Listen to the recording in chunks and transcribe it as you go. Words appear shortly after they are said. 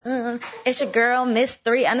It's your girl, Miss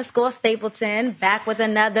 3_Stapleton, back with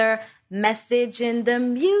another message in the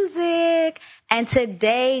music. And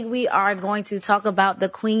today we are going to talk about the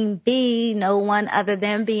Queen Bee, no one other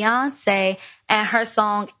than Beyonce, and her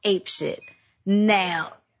song Ape Shit.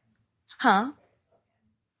 Now,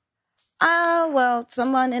 well,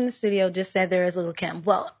 someone in the studio just said there is Little Kim.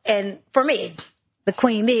 Well, and for me, the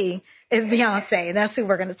Queen Bee is Beyonce. That's who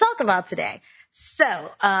we're going to talk about today.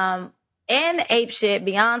 So, in Ape Shit,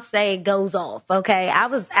 Beyonce goes off, okay? I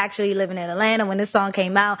was actually living in Atlanta when this song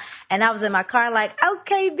came out, and I was in my car like,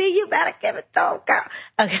 okay, B, you better give it to her, girl.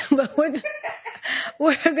 Okay, but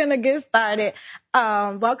we're gonna get started.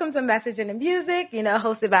 Welcome to Message in the Music,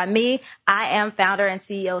 hosted by me. I am founder and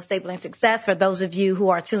CEO of Stapleton Success. For those of you who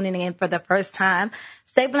are tuning in for the first time,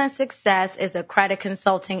 Stapleton Success is a credit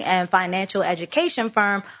consulting and financial education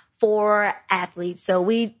firm for athletes. So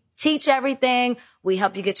we teach everything. We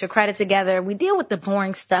help you get your credit together. We deal with the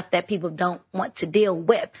boring stuff that people don't want to deal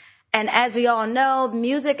with. And as we all know,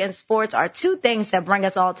 music and sports are two things that bring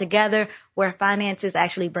us all together, where finances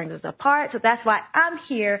actually brings us apart. So that's why I'm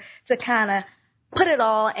here to kind of put it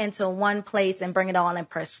all into one place and bring it all in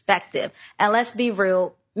perspective. And let's be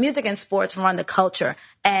real. Music and sports run the culture,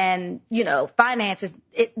 and, finances,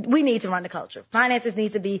 we need to run the culture. Finances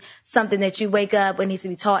needs to be something that you wake up, it needs to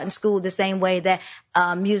be taught in school the same way that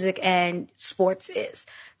music and sports is.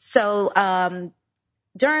 So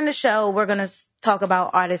during the show, we're going to talk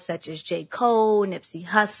about artists such as J. Cole, Nipsey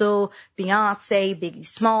Hussle, Beyonce, Biggie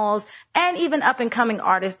Smalls, and even up-and-coming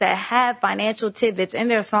artists that have financial tidbits in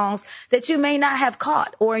their songs that you may not have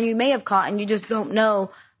caught, or you may have caught and you just don't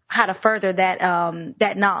know how to further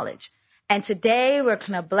that knowledge. And today we're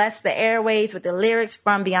going to bless the airways with the lyrics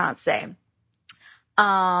from Beyonce.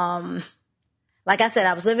 Like I said,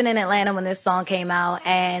 I was living in Atlanta when this song came out,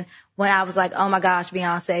 and when I was like, oh my gosh,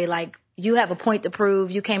 Beyonce, like, you have a point to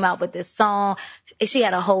prove. You came out with this song. She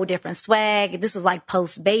had a whole different swag. This was like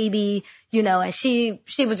post Baby, and she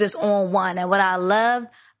was just on one. And what I loved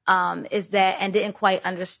is that, and didn't quite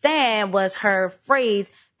understand, was her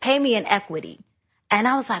phrase, pay me in equity. And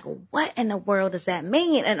I was like, what in the world does that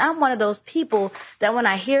mean? And I'm one of those people that when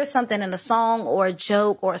I hear something in a song or a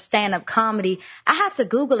joke or a stand-up comedy, I have to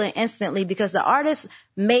Google it instantly, because the artist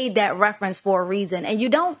made that reference for a reason. And you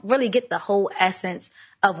don't really get the whole essence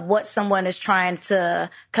of what someone is trying to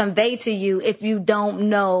convey to you if you don't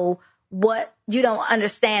know you don't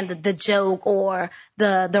understand the joke or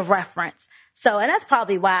the reference. So, and that's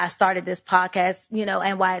probably why I started this podcast,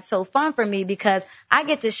 and why it's so fun for me, because I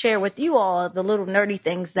get to share with you all the little nerdy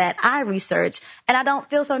things that I research, and I don't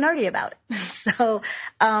feel so nerdy about it. So,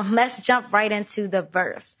 let's jump right into the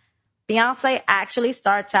verse. Beyonce actually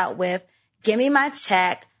starts out with, give me my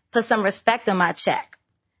check, put some respect on my check.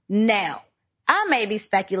 Now, I may be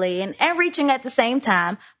speculating and reaching at the same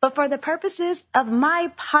time, but for the purposes of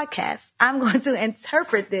my podcast, I'm going to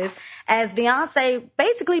interpret this as Beyonce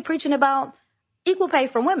basically preaching about equal pay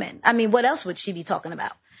for women. I mean, what else would she be talking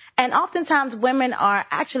about? And oftentimes women are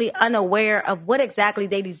actually unaware of what exactly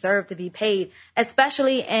they deserve to be paid,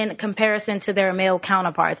 especially in comparison to their male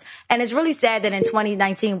counterparts. And it's really sad that in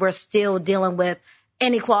 2019, we're still dealing with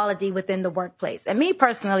inequality within the workplace. And me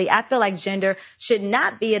personally, I feel like gender should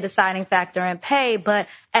not be a deciding factor in pay. But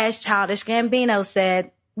as Childish Gambino said,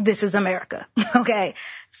 this is America. Okay.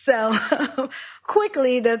 So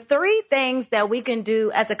quickly, the three things that we can do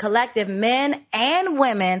as a collective, men and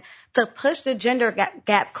women, to push the gender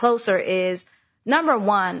gap closer is, number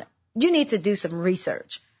one, you need to do some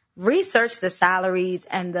research. Research the salaries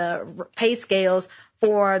and the pay scales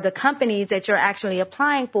for the companies that you're actually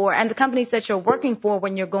applying for and the companies that you're working for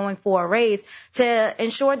when you're going for a raise, to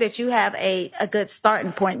ensure that you have a good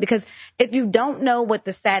starting point. Because if you don't know what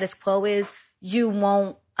the status quo is, you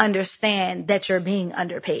won't understand that you're being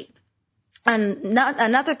underpaid. And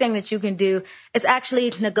another thing that you can do is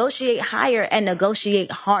actually negotiate higher and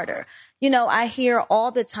negotiate harder. I hear all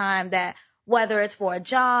the time that whether it's for a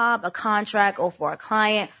job, a contract, or for a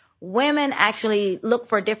client, women actually look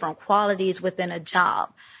for different qualities within a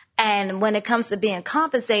job. And when it comes to being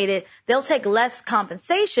compensated, they'll take less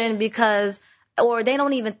compensation or they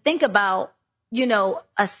don't even think about,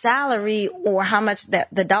 a salary or how much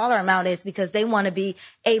the dollar amount is, because they want to be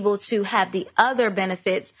able to have the other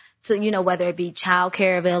benefits to, whether it be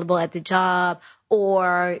childcare available at the job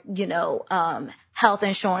or, health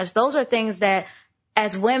insurance. Those are things that,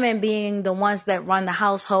 as women being the ones that run the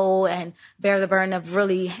household and bear the burden of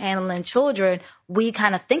really handling children, we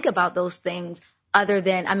kind of think about those things other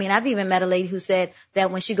than, I've even met a lady who said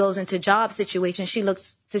that when she goes into job situations, she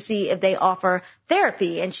looks to see if they offer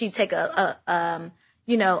therapy, and she'd take a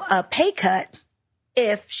pay cut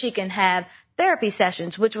if she can have therapy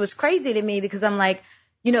sessions, which was crazy to me because I'm like,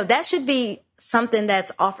 that should be something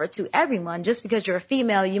that's offered to everyone. Just because you're a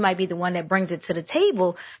female, you might be the one that brings it to the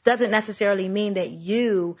table, doesn't necessarily mean that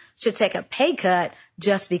you should take a pay cut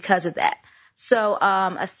just because of that. So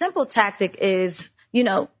a simple tactic is,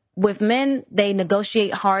 with men, they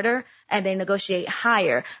negotiate harder and they negotiate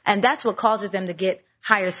higher. And that's what causes them to get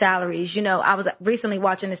higher salaries. I was recently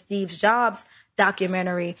watching the Steve Jobs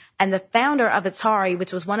documentary, and the founder of Atari,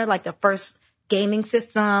 which was one of like the first gaming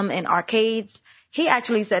system in arcades, he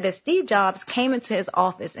actually said that Steve Jobs came into his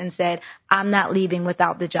office and said, "I'm not leaving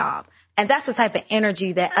without the job." And that's the type of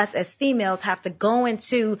energy that us as females have to go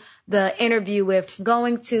into the interview with,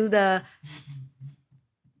 going to the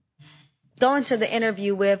I'm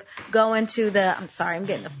sorry, I'm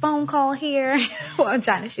getting a phone call here while I'm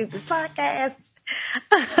trying to shoot this podcast.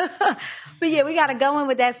 But yeah, we got to go in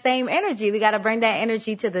with that same energy. We got to bring that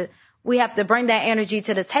energy we have to bring that energy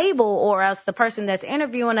to the table, or else the person that's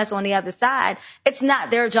interviewing us on the other side, it's not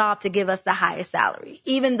their job to give us the highest salary.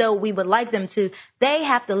 Even though we would like them to, they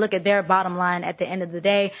have to look at their bottom line at the end of the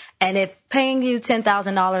day. And if paying you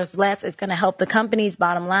 $10,000 less is going to help the company's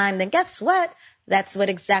bottom line, then guess what? That's what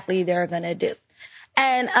exactly they're going to do.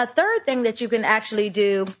 And a third thing that you can actually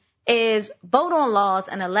do is vote on laws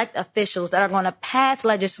and elect officials that are going to pass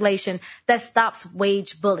legislation that stops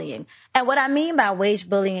wage bullying. And what I mean by wage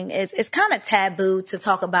bullying is it's kind of taboo to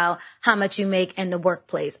talk about how much you make in the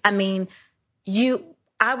workplace. I mean,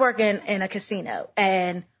 I work in a casino,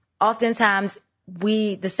 and oftentimes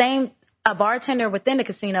a bartender within the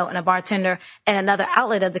casino and a bartender at another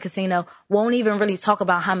outlet of the casino won't even really talk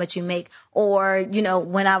about how much you make. Or,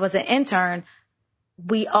 when I was an intern,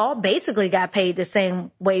 we all basically got paid the same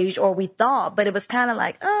wage, or we thought, but it was kind of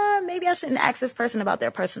like, maybe I shouldn't ask this person about their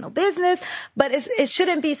personal business, but it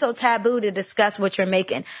shouldn't be so taboo to discuss what you're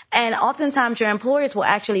making. And oftentimes your employers will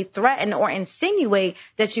actually threaten or insinuate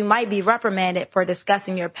that you might be reprimanded for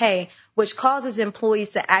discussing your pay, which causes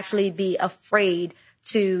employees to actually be afraid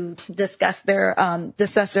to discuss their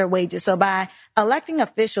wages. So by electing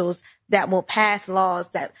officials that will pass laws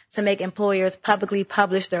to make employers publicly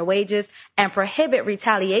publish their wages and prohibit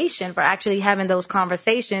retaliation for actually having those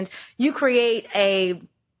conversations, you create an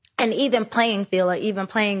even playing field, an even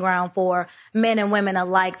playing ground for men and women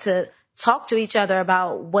alike to talk to each other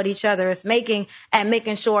about what each other is making and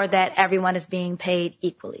making sure that everyone is being paid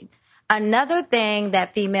equally. Another thing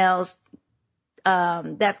that females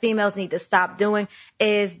need to stop doing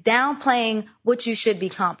is downplaying what you should be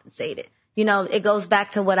compensated. It goes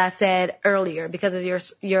back to what I said earlier, because of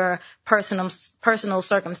your personal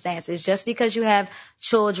circumstances. Just because you have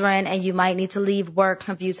children and you might need to leave work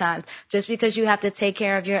a few times, just because you have to take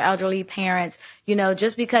care of your elderly parents,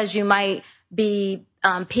 just because you might be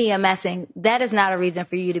PMSing, that is not a reason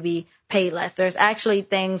for you to be paid less. There's actually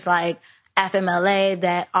things like FMLA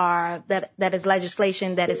that is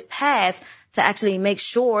legislation that is passed to actually make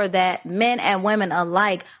sure that men and women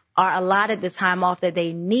alike are allotted the time off that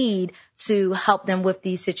they need to help them with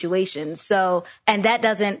these situations. So, and that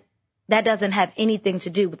doesn't have anything to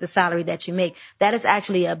do with the salary that you make. That is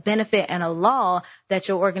actually a benefit and a law that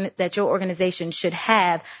your organization should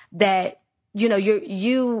have, that,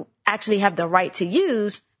 you actually have the right to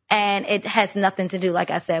use, and it has nothing to do,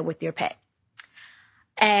 like I said, with your pay.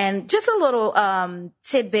 And just a little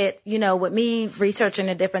tidbit, with me researching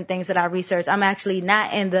the different things that I research, I'm actually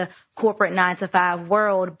not in the corporate 9-to-5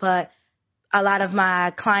 world, but a lot of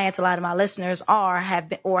my clients, a lot of my listeners have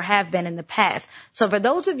been in the past. So for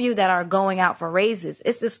those of you that are going out for raises,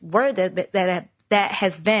 it's this word that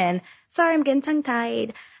has been, sorry, I'm getting tongue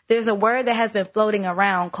tied. There's a word that has been floating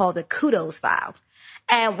around called the kudos file.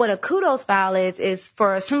 And what a kudos file is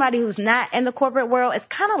for somebody who's not in the corporate world, it's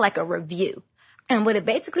kind of like a review. And what it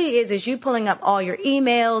basically is you pulling up all your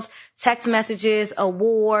emails, text messages,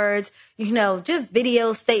 awards, just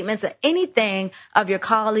video statements of anything of your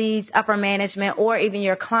colleagues, upper management, or even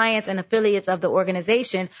your clients and affiliates of the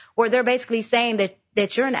organization, where they're basically saying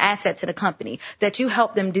that you're an asset to the company, that you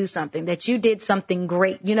helped them do something, that you did something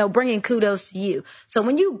great, bringing kudos to you. So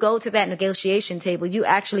when you go to that negotiation table, you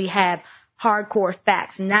actually have hardcore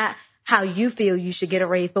facts, not how you feel you should get a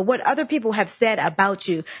raise, but what other people have said about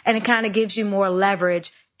you. And it kind of gives you more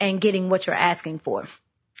leverage in getting what you're asking for.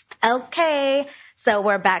 Okay, so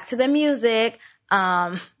we're back to the music.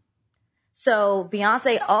 So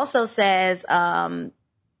Beyonce also says, the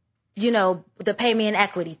pay me in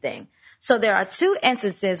equity thing. So there are 2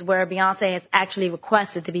 instances where Beyonce has actually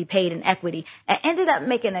requested to be paid in equity and ended up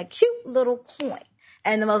making a cute little coin.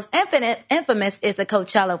 And the most infamous is the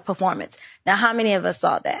Coachella performance. Now, how many of us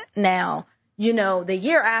saw that? Now, the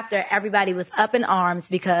year after, everybody was up in arms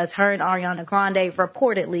because her and Ariana Grande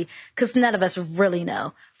reportedly, because none of us really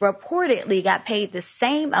know, reportedly got paid the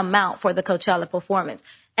same amount for the Coachella performance.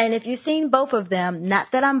 And if you've seen both of them,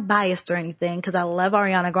 not that I'm biased or anything, because I love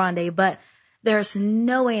Ariana Grande, but there's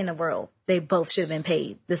no way in the world they both should have been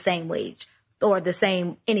paid the same wage or the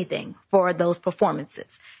same anything for those performances.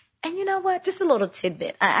 And you know what? Just a little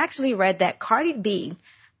tidbit. I actually read that Cardi B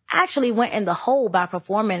actually went in the hole by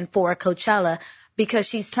performing for Coachella because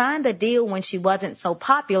she signed the deal when she wasn't so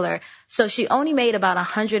popular. So she only made about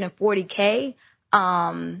 $140K,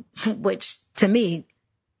 which to me,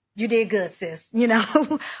 you did good, sis,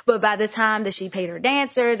 but by the time that she paid her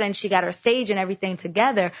dancers and she got her stage and everything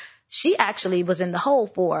together, she actually was in the hole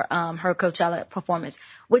for her Coachella performance,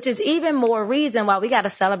 which is even more reason why we got to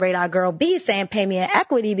celebrate our girl B saying pay me in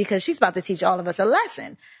equity, because she's about to teach all of us a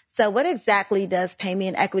lesson. So what exactly does pay me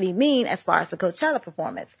in equity mean as far as the Coachella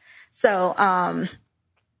performance? So I'm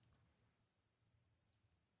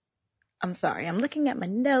sorry, I'm looking at my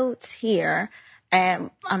notes here,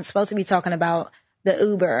 and I'm supposed to be talking about the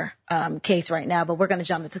Uber case right now, but we're going to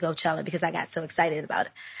jump into Coachella because I got so excited about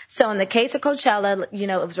it. So in the case of Coachella,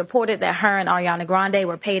 it was reported that her and Ariana Grande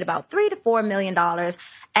were paid about $3 to $4 million,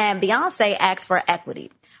 and Beyonce asked for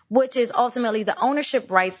equity, which is ultimately the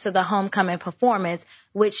ownership rights to the homecoming performance,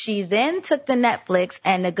 which she then took to Netflix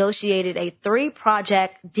and negotiated a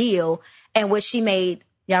 3-project deal in which she made,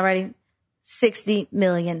 y'all ready? $60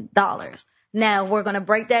 million. Now, we're going to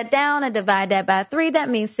break that down and divide that by 3. That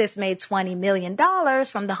means sis made $20 million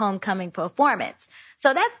from the homecoming performance.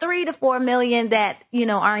 So that $3 to $4 million that,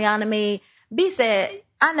 Ariana made, B said,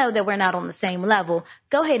 I know that we're not on the same level.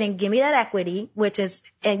 Go ahead and give me that equity, which is,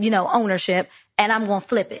 ownership, and I'm going to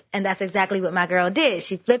flip it. And that's exactly what my girl did.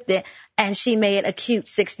 She flipped it and she made a cute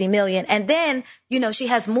 $60 million. And then, she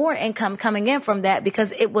has more income coming in from that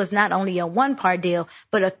because it was not only a 1-part deal,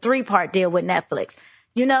 but a 3-part deal with Netflix.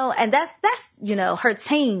 And that's her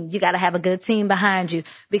team. You got to have a good team behind you,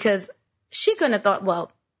 because she couldn't have thought,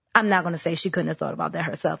 well, I'm not going to say she couldn't have thought about that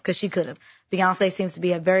herself, because she could have. Beyonce seems to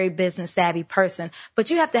be a very business savvy person, but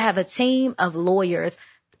you have to have a team of lawyers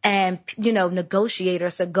and,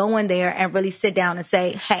 negotiators to go in there and really sit down and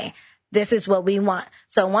say, hey, this is what we want.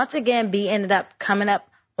 So once again, B ended up coming up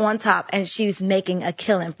on top, and she's making a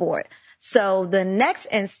killing for it. So the next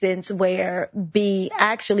instance where B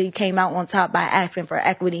actually came out on top by asking for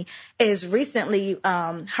equity is recently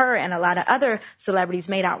her and a lot of other celebrities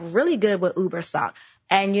made out really good with Uber stock.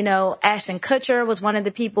 And, Ashton Kutcher was one of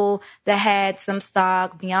the people that had some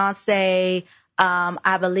stock. Beyonce,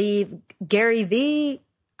 I believe Gary V.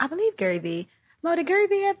 Mo, did Gary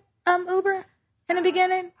V have Uber in the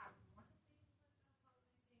beginning?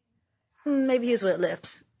 Maybe he was with Lyft.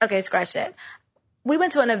 Okay, scratch that. We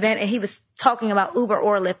went to an event and he was talking about Uber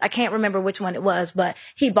or Lyft. I can't remember which one it was, but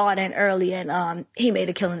he bought in early and he made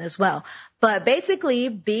a killing as well. But basically,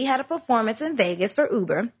 B had a performance in Vegas for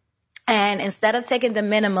Uber. And instead of taking the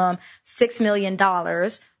minimum $6 million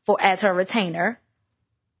as her retainer,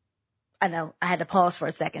 I know I had to pause for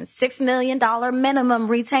a second, $6 million minimum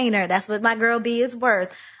retainer. That's what my girl B is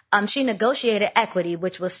worth. She negotiated equity,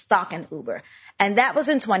 which was stock in Uber. And that was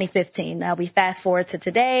in 2015. Now we fast forward to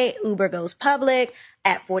today. Uber goes public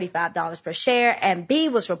at $45 per share, and B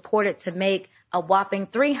was reported to make a whopping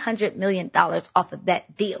 $300 million off of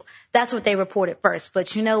that deal. That's what they reported first.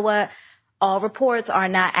 But you know what? All reports are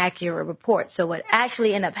not accurate reports. So what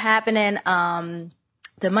actually ended up happening,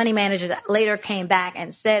 the money manager later came back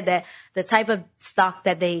and said that the type of stock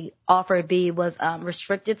that they offered B was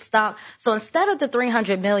restricted stock. So instead of the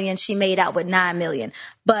 $300 million, she made out with $9 million.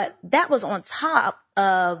 But that was on top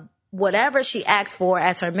of whatever she asked for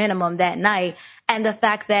as her minimum that night, and the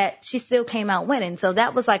fact that she still came out winning. So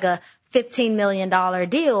that was like a $15 million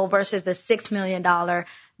deal versus the $6 million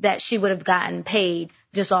that she would have gotten paid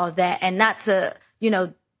just all of that. And not to,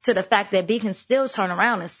 to the fact that B can still turn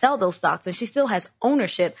around and sell those stocks, and she still has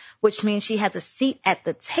ownership, which means she has a seat at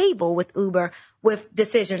the table with Uber with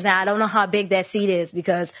decisions. Now, I don't know how big that seat is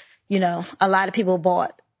because, a lot of people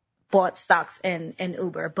bought stocks in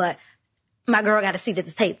Uber, but my girl got a seat at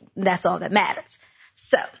the table. That's all that matters.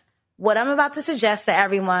 So what I'm about to suggest to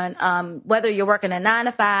everyone, whether you're working a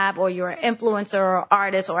 9-to-5 or you're an influencer or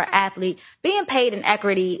artist or athlete, being paid in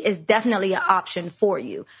equity is definitely an option for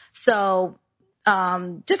you. So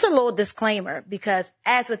just a little disclaimer, because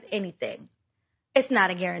as with anything, it's not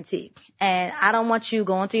a guarantee. And I don't want you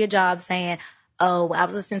going to your job saying, oh, I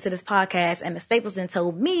was listening to this podcast and Ms. Stapleton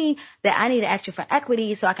told me that I need to ask you for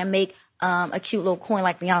equity so I can make a cute little coin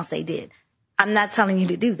like Beyonce did. I'm not telling you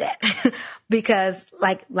to do that because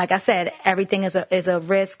like I said, everything is a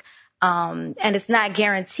risk. And it's not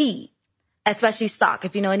guaranteed. especially stock.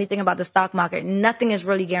 If you know anything about the stock market, nothing is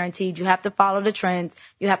really guaranteed. You have to follow the trends.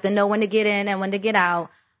 You have to know when to get in and when to get out.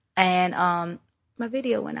 And my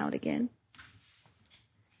video went out again.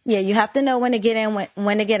 Yeah, you have to know when to get in,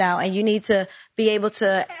 when to get out, and you need to be able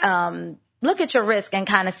to look at your risk and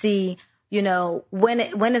kind of see, you know,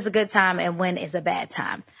 when is a good time and when is a bad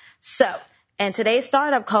time. So, in today's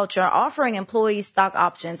startup culture, offering employees stock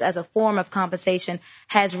options as a form of compensation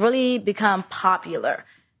has really become popular.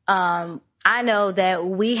 I know that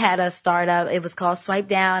we had a startup. It was called Swipe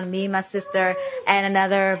Down. Me, my sister, and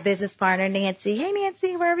another business partner, Nancy. Hey,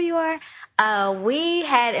 Nancy, wherever you are. We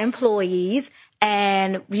had employees,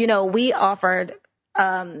 and, you know, we offered,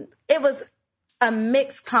 it was a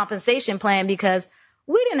mixed compensation plan because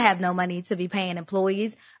we didn't have no money to be paying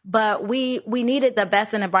employees, but we needed the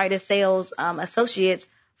best and the brightest sales associates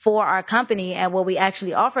for our company. And what we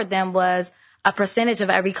actually offered them was a percentage of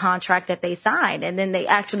every contract that they signed. And then they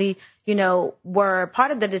actually, you know, were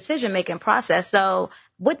part of the decision-making process. So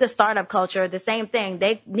with the startup culture, the same thing.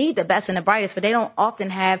 They need the best and the brightest, but they don't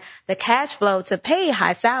often have the cash flow to pay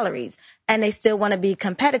high salaries, and they still want to be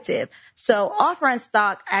competitive. So offering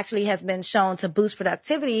stock actually has been shown to boost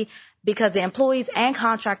productivity because the employees and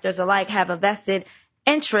contractors alike have a vested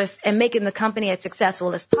interest in making the company as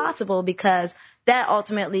successful as possible, because that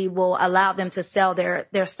ultimately will allow them to sell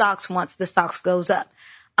their stocks once the stocks goes up.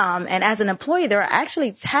 And as an employee, there are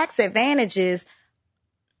actually tax advantages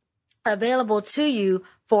available to you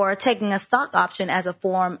for taking a stock option as a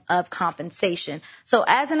form of compensation. So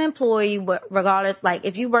as an employee, regardless, like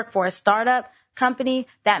if you work for a startup company,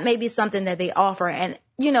 that may be something that they offer. And,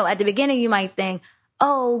 you know, at the beginning, you might think,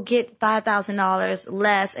 oh, get $5,000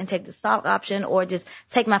 less and take the stock option, or just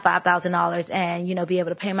take my $5,000 and, you know, be able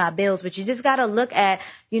to pay my bills. But you just got to look at,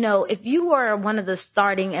 you know, if you were one of the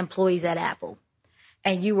starting employees at Apple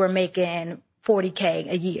and you were making $40K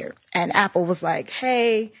a year, and Apple was like,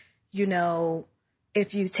 hey, you know,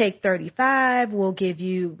 if you take 35, we'll give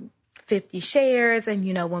you 50 shares. And,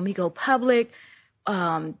 you know, when we go public,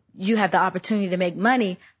 you have the opportunity to make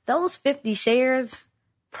money. Those 50 shares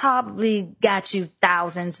probably got you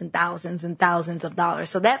thousands and thousands and thousands of dollars.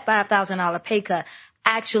 So that $5,000 pay cut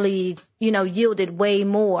actually, you know, yielded way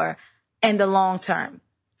more in the long term.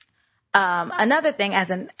 Another thing, as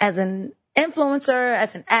an influencer,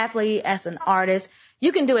 as an athlete, as an artist,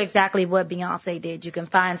 you can do exactly what Beyonce did. You can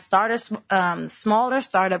find smaller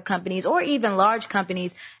startup companies or even large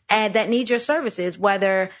companies that need your services,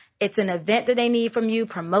 whether it's an event that they need from you,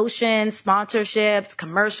 promotions, sponsorships,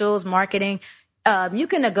 commercials, marketing. You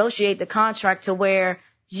can negotiate the contract to where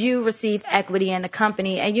you receive equity in the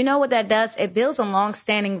company. And you know what that does? It builds a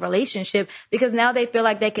long-standing relationship, because now they feel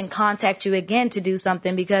like they can contact you again to do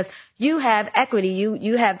something because you have equity.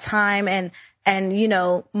 You have time and, you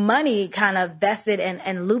know, money kind of vested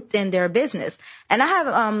and looped in their business. And I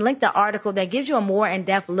have linked an article that gives you a more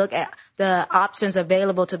in-depth look at the options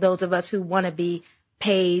available to those of us who want to be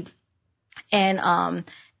paid in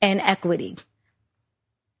equity.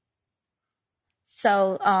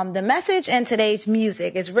 So the message in today's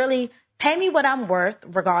music is really pay me what I'm worth,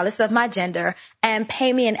 regardless of my gender, and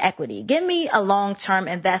pay me in equity. Give me a long-term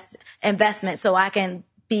investment so I can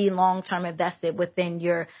be long-term invested within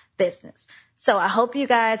your business. So I hope you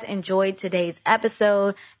guys enjoyed today's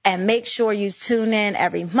episode, and make sure you tune in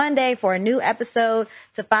every Monday for a new episode.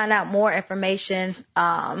 To find out more information,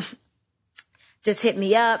 just hit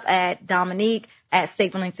me up at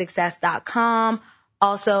Dominique@staplingsuccess.com.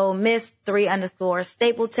 Also,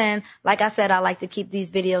 Miss3_Stapleton. Like I said, I like to keep these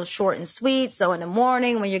videos short and sweet. So in the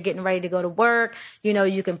morning when you're getting ready to go to work, you know,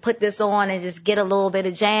 you can put this on and just get a little bit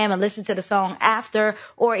of jam and listen to the song after.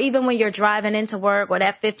 Or even when you're driving into work, or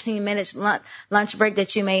that 15-minute lunch break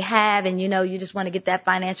that you may have, and, you know, you just want to get that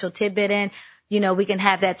financial tidbit in, you know, we can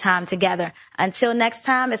have that time together. Until next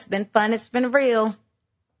time, it's been fun. It's been real.